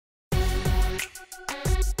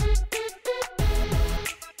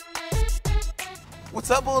What's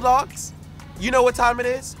up, Bulldogs? You know what time it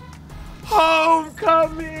is?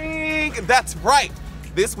 Homecoming! That's right.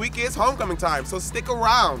 This week is homecoming time, so stick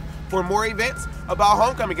around for more events about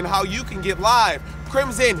homecoming and how you can get live,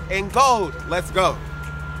 crimson and gold. Let's go.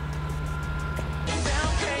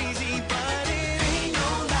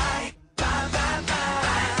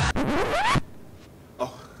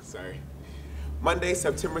 Oh, sorry. Monday,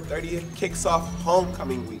 September 30th kicks off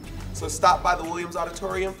homecoming week. So stop by the Williams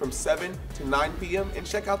Auditorium from 7 to 9 p.m. and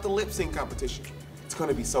check out the lip sync competition. It's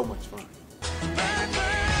gonna be so much fun.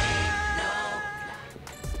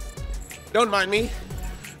 Don't mind me,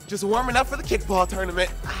 just warming up for the kickball tournament.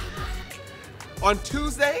 On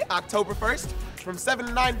Tuesday, October 1st, from 7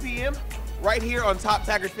 to 9 p.m., right here on Top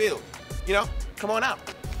Taggart Field. You know, come on out.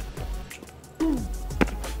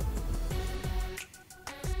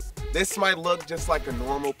 This might look just like a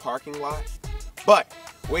normal parking lot, but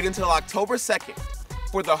wait until October 2nd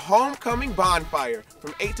for the homecoming bonfire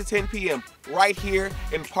from 8 to 10 p.m. right here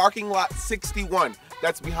in parking lot 61.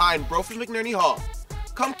 That's behind Brophy McNerney Hall.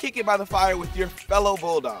 Come kick it by the fire with your fellow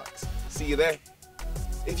Bulldogs. See you there.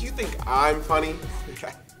 If you think I'm funny,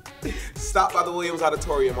 stop by the Williams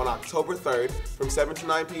Auditorium on October 3rd from 7 to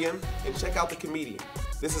 9 p.m. and check out the comedian.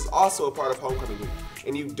 This is also a part of homecoming week,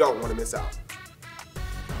 and you don't want to miss out.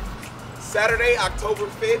 Saturday, October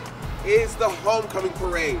 5th is the homecoming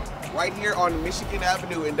parade right here on Michigan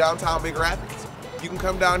Avenue in downtown Big Rapids. You can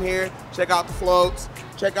come down here, check out the floats,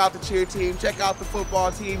 check out the cheer team, check out the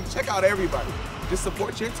football team, check out everybody. Just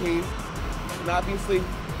support your team, and obviously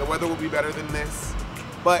the weather will be better than this.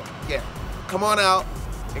 But yeah, come on out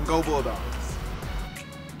and go Bulldogs.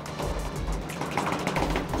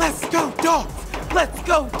 Let's go Dogs! Let's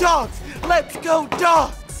go Dogs! Let's go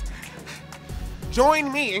Dogs!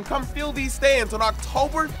 Join me and come fill these stands on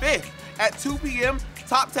October 5th at 2 p.m.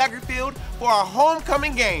 Top Taggart Field for our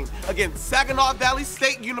homecoming game against Saginaw Valley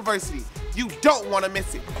State University. You don't want to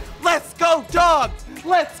miss it. Let's go Dogs!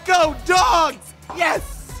 Let's go Dogs!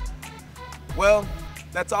 Yes! Well,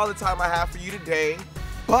 that's all the time I have for you today,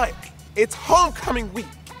 but it's homecoming week,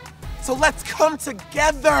 so let's come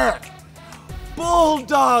together.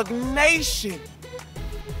 Bulldog Nation.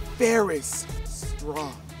 Ferris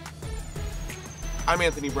strong. I'm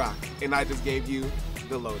Anthony Brock, and I just gave you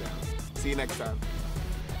the lowdown. See you next time.